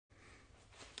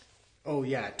Oh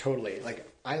yeah, totally. Like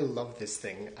I love this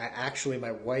thing.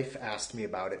 My wife asked me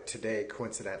about it today,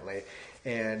 coincidentally,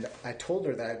 and I told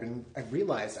her that I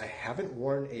realized I haven't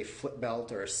worn a flip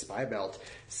belt or a spy belt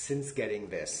since getting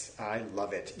this. I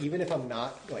love it. Even if I'm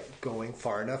not like going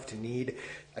far enough to need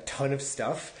a ton of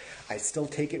stuff, I still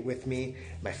take it with me.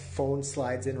 My phone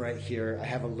slides in right here. I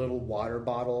have a little water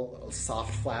bottle, a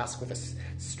soft flask with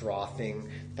a straw thing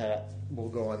that will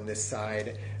go on this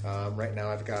side. Right now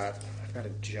I've got a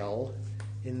gel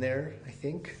in there, I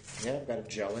think. Yeah, I've got a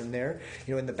gel in there.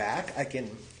 You know, in the back, I can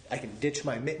ditch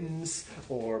my mittens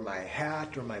or my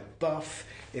hat or my buff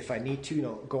if I need to, you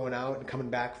know, going out and coming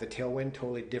back with a tailwind,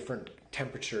 totally different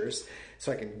temperatures.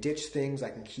 So I can ditch things, I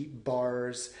can keep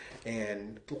bars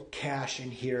and little cash in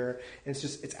here. And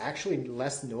it's actually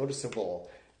less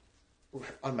noticeable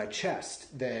on my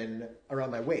chest than around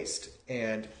my waist.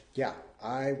 And yeah,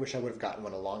 I wish I would have gotten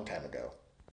one a long time ago.